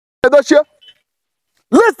Edochie,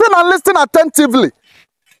 listen and listen attentively.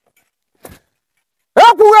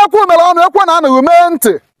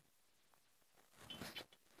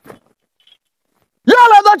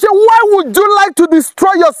 Edochie, why would you like to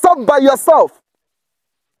destroy yourself by yourself?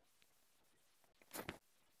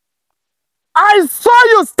 I saw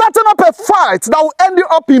you starting up a fight that will end you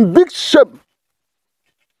up in big shame.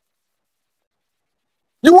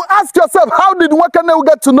 You will ask yourself, how did Wakane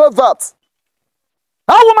get to know that?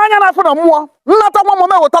 Now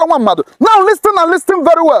listen and listen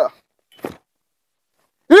very well.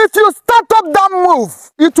 If you start up that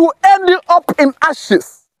move, it will end you up in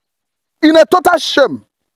ashes, in a total shame.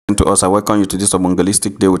 To us, I welcome you to this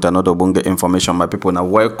Obongelistic day with another Obonge information. My people, now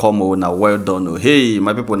welcome, oh, now well done. Oh. Hey,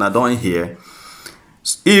 my people, now done here.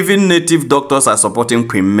 Even native doctors are supporting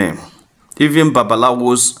Queen May. Even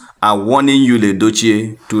Babalawos are warning you,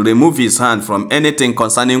 Edochie, to remove his hand from anything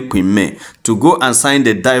concerning Queen May, to go and sign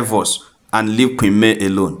the divorce and leave Queen May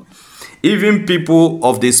alone. Even people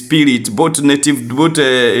of the spirit, both native, both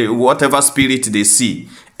whatever spirit they see,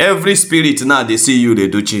 every spirit now they see you,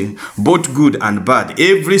 Edochie, both good and bad.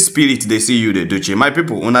 Every spirit they see you, Edochie. My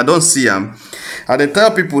people, when I don't see him, I they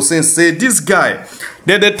tell people say this guy,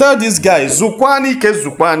 they tell this guy, Zukwani ke,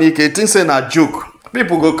 things say na joke.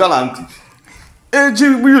 People go call him. In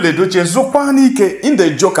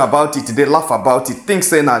the joke about it, they laugh about it. Things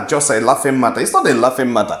say na just a laughing matter. It's not a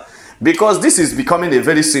laughing matter. Because this is becoming a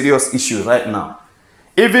very serious issue right now.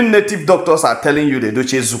 Even native doctors are telling you,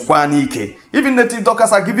 Edochie Zukwanike. Even native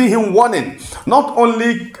doctors are giving him warning. Not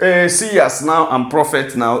only seers now and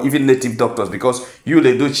prophets now, even native doctors. Because you,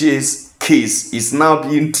 Edochie's case is now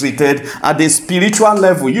being treated at the spiritual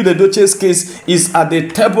level. You, Edochie's case is at the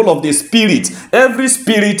table of the spirit. Every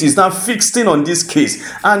spirit is now fixing on this case.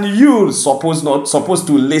 And you not supposed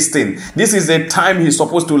to listen. This is the time he's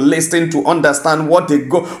supposed to listen to understand what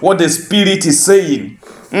the spirit is saying.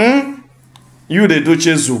 You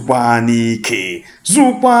Edochie Zukwanike.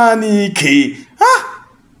 Zukwanike. Ah,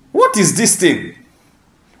 what is this thing?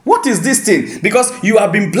 What is this thing? Because you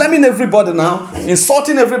have been blaming everybody now,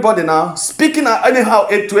 insulting everybody now, speaking anyhow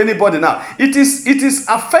to anybody now. It is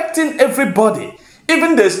affecting everybody.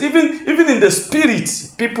 Even in the spirit,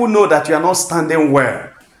 people know that you are not standing well.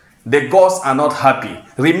 The gods are not happy.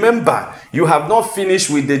 Remember, you have not finished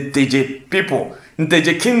with the Teje people,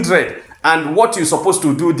 Teje kindred. And what you're supposed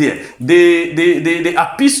to do there, a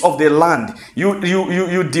piece of the land. You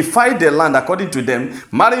divide the land according to them.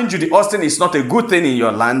 Marrying Judy Austin is not a good thing in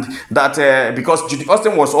your land. That because Judy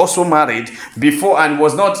Austin was also married before and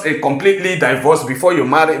was not completely divorced before you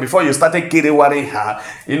married, before you started kiriwaring her.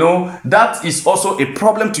 You know that is also a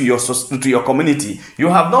problem to your community. You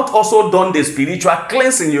have not also done the spiritual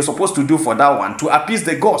cleansing you're supposed to do for that one to appease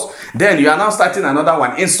the gods. Then you are now starting another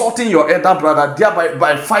one, insulting your elder brother, thereby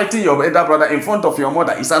by fighting your brother in front of your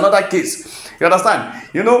mother. It's another case. You understand?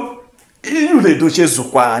 You know, Edochie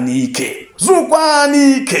Zukwanike.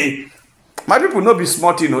 Zukwanike. My people not be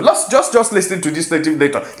smart, you know. Let's just listen to this native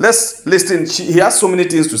later. Let's listen. He has so many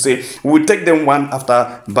things to say. We'll take them one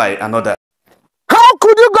after by another. How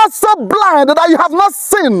could you get so blind that you have not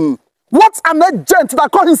seen what an agent that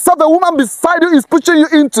calls himself a woman beside you is pushing you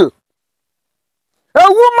into? A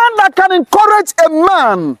woman that can encourage a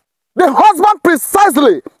man, the husband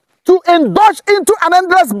precisely, to indulge into an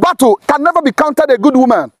endless battle can never be counted a good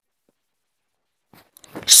woman.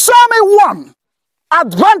 Show me one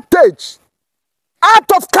advantage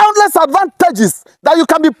out of countless advantages that you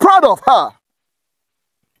can be proud of her.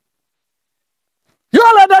 Your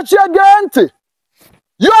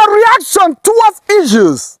reaction towards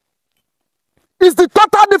issues is the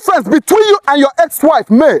total difference between you and your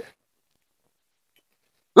ex-wife, May.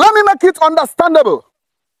 Let me make it understandable.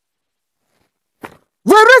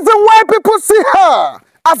 The reason why people see her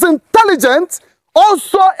as intelligent,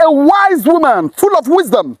 also a wise woman, full of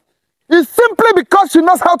wisdom, is simply because she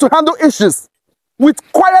knows how to handle issues with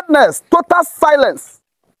quietness, total silence.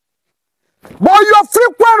 But your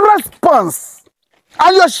frequent response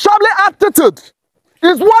and your shabby attitude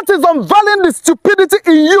is what is unveiling the stupidity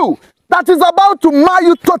in you that is about to mar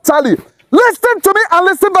you totally. Listen to me and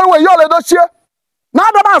listen very well, y'all, Edochie. Now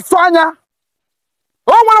that I'm Swanya.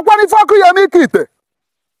 Oh, what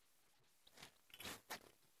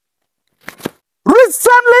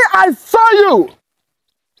recently, I saw you.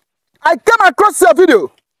 I came across your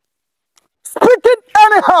video. Speaking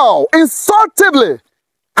anyhow, insultively.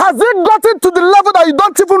 Has it gotten to the level that you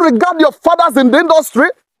don't even regard your fathers in the industry?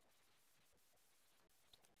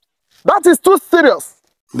 That is too serious.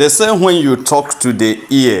 They say when you talk to the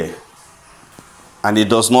ear and it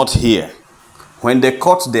does not hear, when they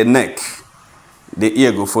cut the neck, the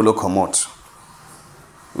ear go follow come out.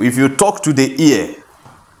 If you talk to the ear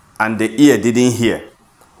and the ear didn't hear,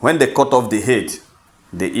 when they cut off the head,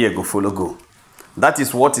 the ear go follow go. That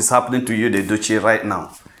is what is happening to you, the Edochie, right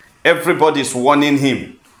now. Everybody is warning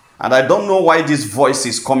him. And I don't know why this voice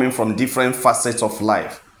is coming from different facets of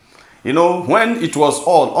life. You know, when it was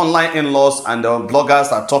all online in-laws and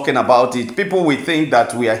bloggers are talking about it, people will think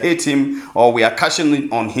that we are hating him, or we are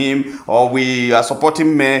cashing on him, or we are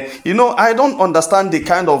supporting me. You know, I don't understand the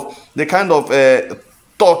kind of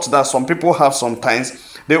thought that some people have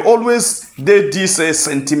sometimes. They always did this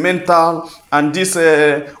sentimental and this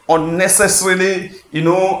unnecessarily, you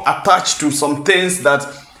know, attached to some things that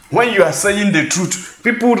when you are saying the truth,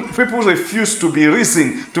 people refuse to be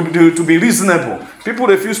to be reasonable. People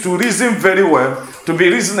refuse to reason very well, to be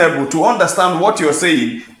reasonable, to understand what you're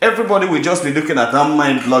saying. Everybody will just be looking at don't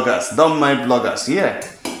mind bloggers, don't mind bloggers. Yeah.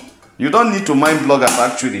 You don't need to mind bloggers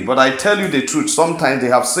actually, but I tell you the truth, sometimes they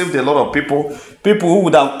have saved a lot of people who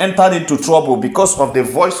would have entered into trouble because of the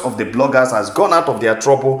voice of the bloggers has gone out of their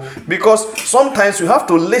trouble. Because sometimes you have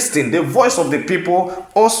to listen. The voice of the people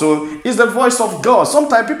also is the voice of God.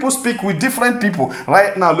 Sometimes people speak with different people.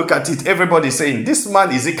 Right now, look at it. Everybody saying, this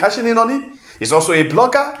man, is he cashing in on it? He's also a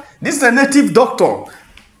blogger. This is a native doctor.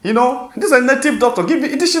 You know, this is a native doctor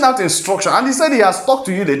dishing out instruction. And he said he has talked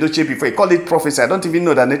to you, the Edochie, before. He called it prophecy. I don't even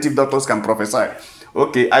know that native doctors can prophesy.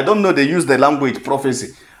 Okay, I don't know they use the language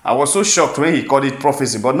prophecy. I was so shocked when he called it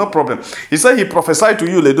prophecy, but no problem. He said he prophesied to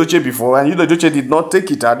you, the Edochie, before, and you, the Edochie, did not take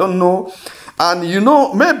it. I don't know. And you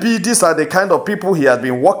know, maybe these are the kind of people he has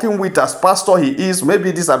been working with as pastor he is.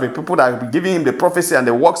 Maybe these are the people that have been giving him the prophecy and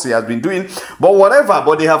the works he has been doing. But whatever,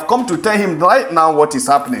 but they have come to tell him right now what is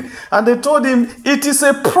happening. And they told him, it is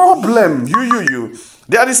a problem.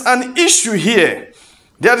 There is an issue here.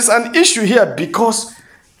 There is an issue here because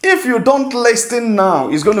if you don't listen now,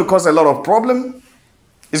 it's going to cause a lot of problem.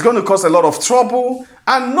 It's going to cause a lot of trouble.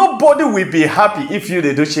 And nobody will be happy if you,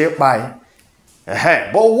 the Edochie, buy.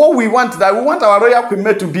 But what we want, that we want our royal queen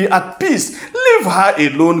to be at peace. Leave her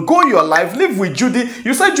alone. Go your life. Live with Judy.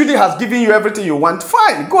 You said Judy has given you everything you want.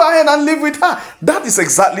 Fine. Go ahead and live with her. That is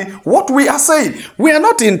exactly what we are saying. We are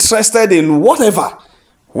not interested in whatever.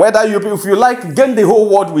 Whether if you like, gain the whole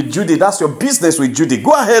world with Judy, that's your business with Judy.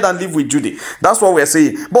 Go ahead and live with Judy. That's what we are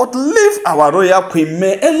saying. But leave our royal queen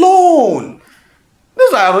alone. This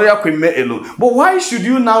is our royal queen alone. But why should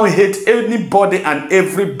you now hate anybody and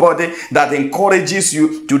everybody that encourages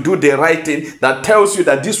you to do the right thing, that tells you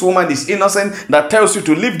that this woman is innocent, that tells you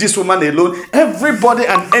to leave this woman alone? Everybody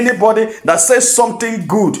and anybody that says something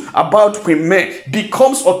good about Queen May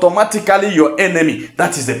becomes automatically your enemy.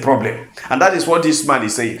 That is the problem. And that is what this man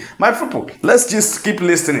is saying. My people, let's just keep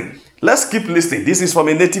listening. Let's keep listening. This is from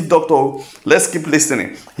a native doctor. Let's keep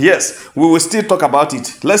listening. Yes, we will still talk about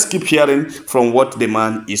it. Let's keep hearing from what the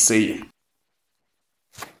man is saying.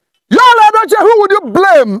 Edochie, who would you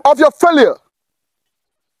blame of your failure?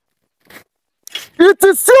 It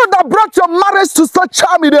is you that brought your marriage to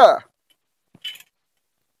social media.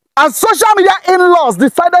 And social media in-laws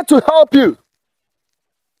decided to help you.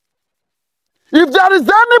 If there is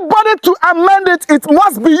anybody to amend it, it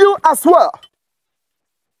must be you as well.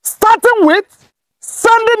 Starting with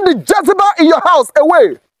sending the Jezebel in your house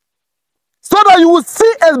away so that you will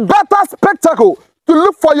see a better spectacle to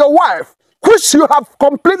look for your wife, which you have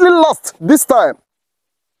completely lost this time.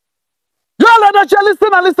 You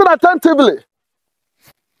all listen attentively.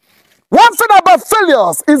 One thing about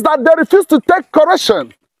failures is that they refuse to take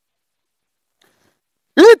correction.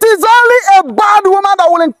 It is only a bad woman that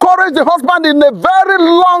will encourage the husband in a very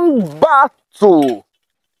long battle.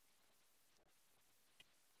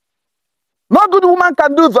 No good woman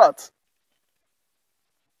can do that.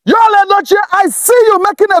 Y'all, Edochie, I see you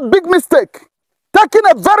making a big mistake, taking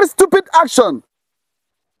a very stupid action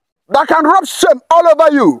that can rub shame all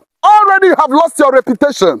over you. Already you have lost your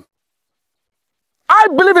reputation. I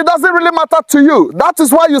believe it doesn't really matter to you. That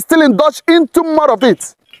is why you still indulge into more of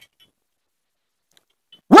it.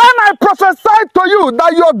 When I prophesied to you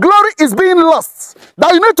that your glory is being lost,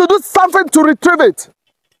 that you need to do something to retrieve it,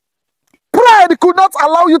 pride could not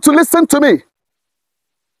allow you to listen to me.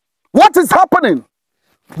 What is happening?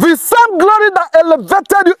 The same glory that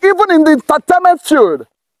elevated you even in the entertainment field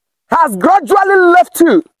has gradually left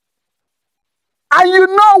you. And you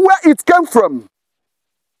know where it came from.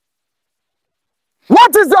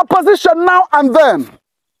 What is your position now and then?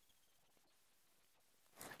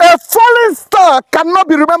 A falling star cannot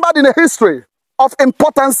be remembered in a history of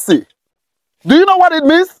importance. Do you know what it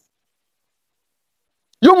means?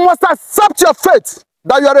 You must accept your fate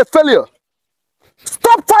that you are a failure.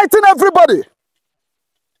 Stop fighting everybody.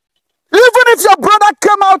 Even if your brother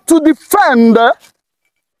came out to defend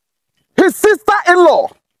his sister-in-law,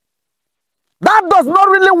 That does not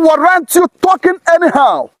really warrant you talking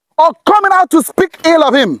anyhow or coming out to speak ill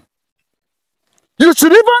of him. You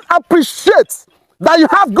should even appreciate that you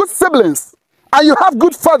have good siblings and you have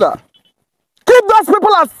good father. Keep those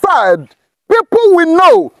people aside. People will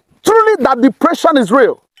know truly that depression is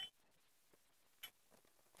real.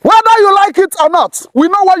 Whether you like it or not, we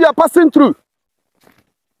know what you are passing through.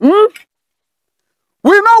 We know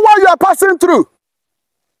what you are passing through.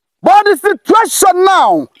 But the situation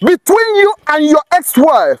now between you and your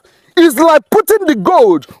ex-wife is like putting the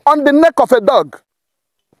gold on the neck of a dog.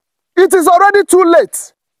 It is already too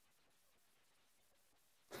late.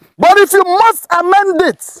 But if you must amend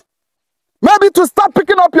it, maybe to start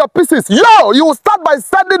picking up your pieces, you will start by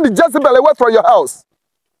sending the Jezebel away from your house.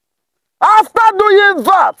 After doing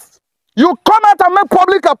that, you come out and make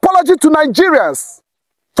public apology to Nigerians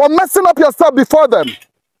for messing up yourself before them.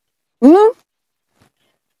 Don't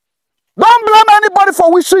blame anybody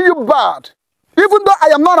for wishing you bad, even though I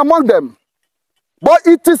am not among them. But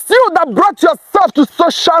it is you that brought yourself to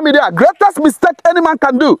social media. Greatest mistake any man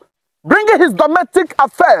can do. Bringing his domestic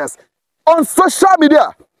affairs on social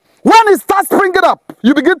media. When it starts springing up,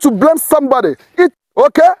 you begin to blame somebody.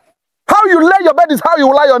 Okay? How you lay your bed is how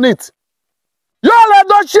you lie on it. Y'all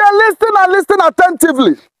Edochie, listen and listen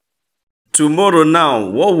attentively. Tomorrow now,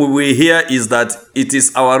 what we will hear is that it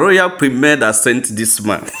is our royal premier that sent this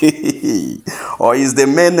man. Or is the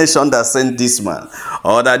main nation that sent this man.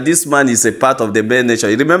 Or that this man is a part of the main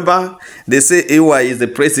nation. You remember, they say AY is the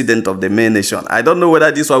president of the main nation. I don't know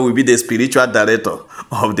whether this one will be the spiritual director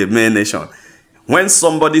of the main nation. When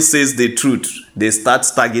somebody says the truth, they start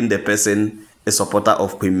tagging the person a supporter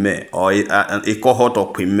of Queen May or a cohort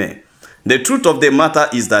of Queen May. The truth of the matter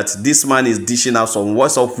is that this man is dishing out some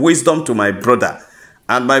words of wisdom to my brother.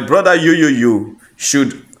 And my brother, you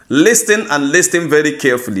should listen and listen very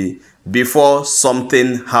carefully before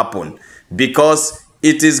something happens. Because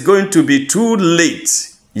it is going to be too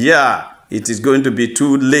late. Yeah, it is going to be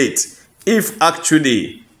too late if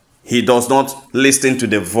actually he does not listen to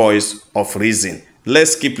the voice of reason.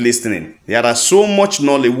 Let's keep listening. There are so much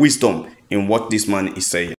knowledge, wisdom in what this man is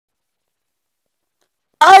saying.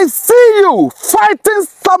 I see you fighting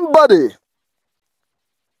somebody,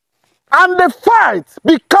 and the fight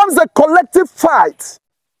becomes a collective fight,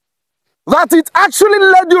 that it actually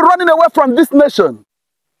led you running away from this nation.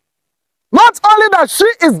 Not only that she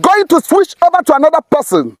is going to switch over to another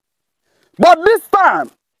person, but this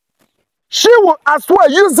time, she will as well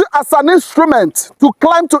use it as an instrument to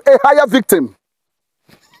climb to a higher victim.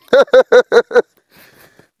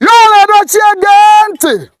 Y'all Edochie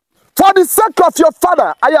again. For the sake of your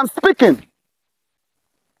father, I am speaking.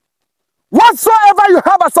 Whatsoever you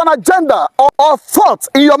have as an agenda or thought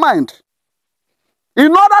in your mind, in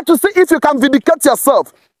order to see if you can vindicate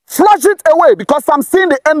yourself, flush it away, because I'm seeing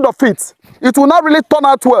the end of it. It will not really turn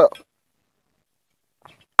out well.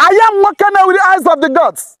 I am working with the eyes of the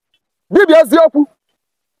gods.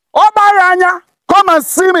 Come and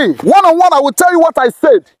see me. One-on-one, I will tell you what I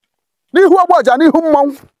said.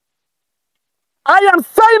 I am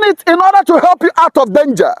saying it in order to help you out of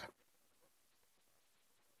danger.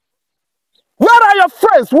 Where are your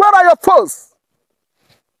friends? Where are your foes?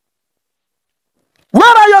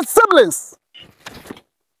 Where are your siblings?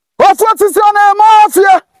 What is your name,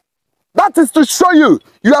 Mafia? That is to show you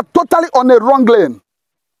are totally on a wrong lane.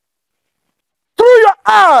 Through your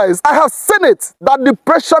eyes, I have seen it, that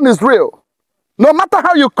depression is real. No matter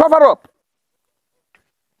how you cover up.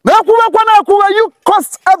 You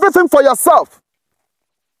cost everything for yourself.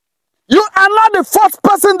 You are not the first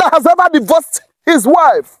person that has ever divorced his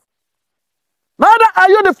wife. Neither are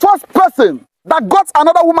you the first person that got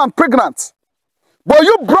another woman pregnant. But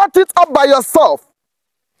you brought it up by yourself.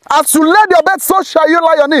 As you laid your bed, so shall you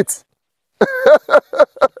lie on it.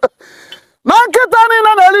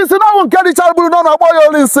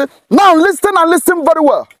 Now listen and listen very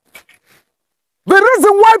well. The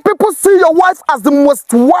reason why people see your wife as the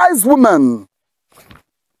most wise woman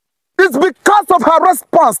is because of her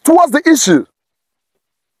response towards the issue.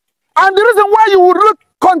 And the reason why you will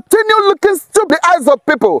continue looking stupid in the eyes of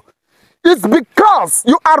people is because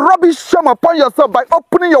you are rubbing shame upon yourself by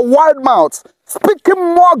opening your wide mouth,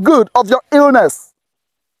 speaking more good of your illness.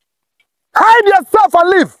 Hide yourself and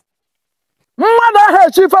live.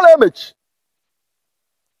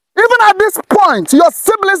 Even at this point, your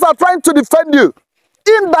siblings are trying to defend you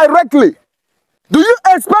indirectly. Do you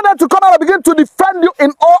expect them to come out and begin to defend you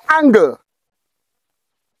in all anger?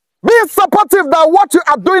 Be supportive that what you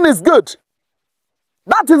are doing is good.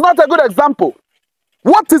 That is not a good example.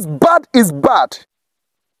 What is bad is bad.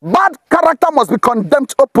 Bad character must be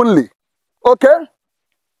condemned openly. Okay?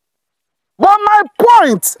 But my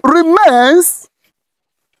point remains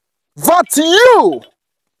that you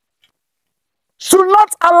should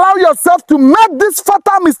not allow yourself to make this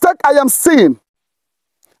fatal mistake I am seeing.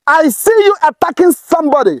 I see you attacking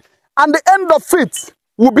somebody, and the end of it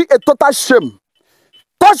will be a total shame.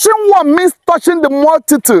 Touching one means touching the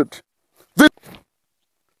multitude.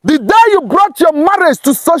 The day you brought your marriage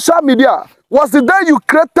to social media was the day you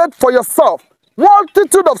created for yourself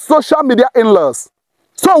multitude of social media in-laws.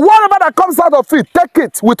 So whatever that comes out of it, take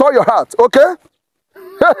it with all your heart, okay?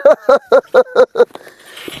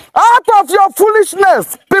 Out of your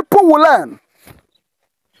foolishness, people will learn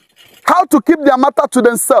how to keep their matter to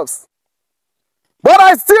themselves. But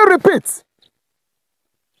I still repeat,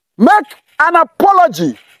 make an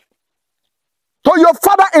apology to your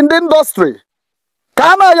father in the industry.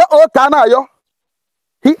 Kanayo, oh Kanayo.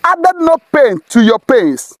 He added no pain to your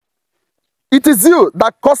pains. It is you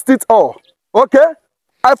that caused it all. Okay?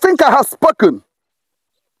 I think I have spoken.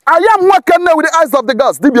 I am working with the eyes of the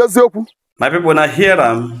gods. My people, when I hear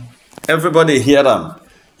them, everybody hear them.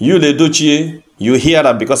 You, the Edochie, you hear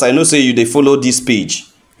them because I know say you they follow this page.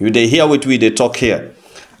 You they hear what we they talk here.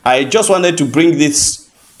 I just wanted to bring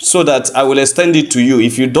this so that I will extend it to you.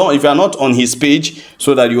 If you are not on his page,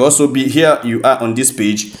 so that you also be here, you are on this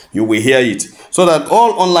page, you will hear it. So that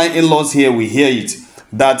all online in-laws here will hear it.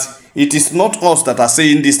 That it is not us that are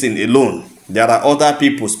saying this thing alone. There are other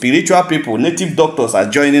people, spiritual people, native doctors are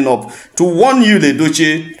joining up to warn you, the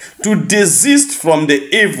Edochie, to desist from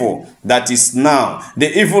the evil that is now,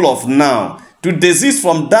 the evil of now. To desist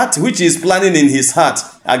from that which he is planning in his heart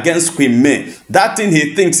against Queen May. That thing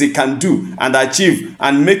he thinks he can do and achieve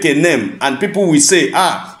and make a name. And people will say,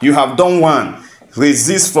 ah, you have done one.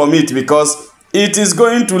 Resist from it because it is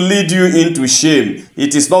going to lead you into shame.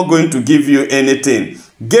 It is not going to give you anything.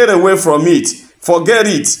 Get away from it. Forget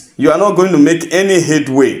it. You are not going to make any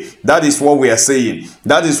headway. That is what we are saying.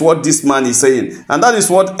 That is what this man is saying. And that is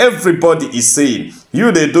what everybody is saying.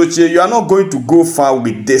 You, the Edochie, you are not going to go far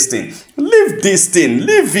with this thing. Leave this thing.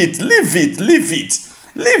 Leave it. Leave it. Leave it.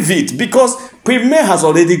 Leave it. Because Queen May has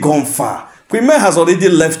already gone far. Queen May has already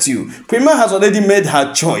left you. Queen May has already made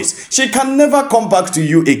her choice. She can never come back to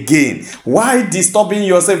you again. Why disturbing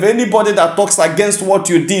yourself? Anybody that talks against what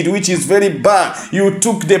you did, which is very bad, you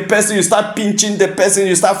took the person, you start pinching the person,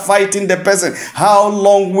 you start fighting the person. How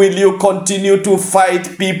long will you continue to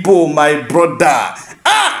fight people, my brother?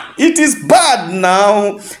 Ah, it is bad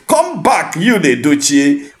now. Come back, you the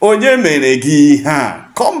Edochie. Onye menegi,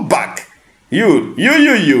 ha. Come back.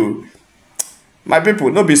 You. My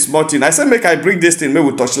people, no be smarting. I said make I bring this thing, may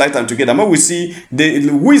we touch light and together. May we see the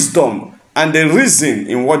wisdom and the reason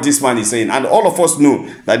in what this man is saying. And all of us know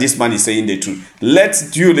that this man is saying the truth.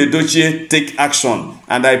 Let you, the Edochie, take action.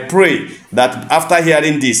 And I pray that after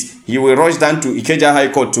hearing this, he will rush down to Ikeja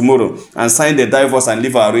High Court tomorrow and sign the divorce and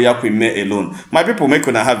leave our royal Queen May alone. My people, make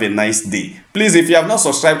una have a nice day. Please, if you have not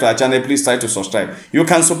subscribed to our channel, please try to subscribe. You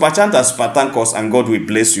can super chant as super thank us and God will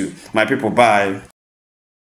bless you. My people, bye.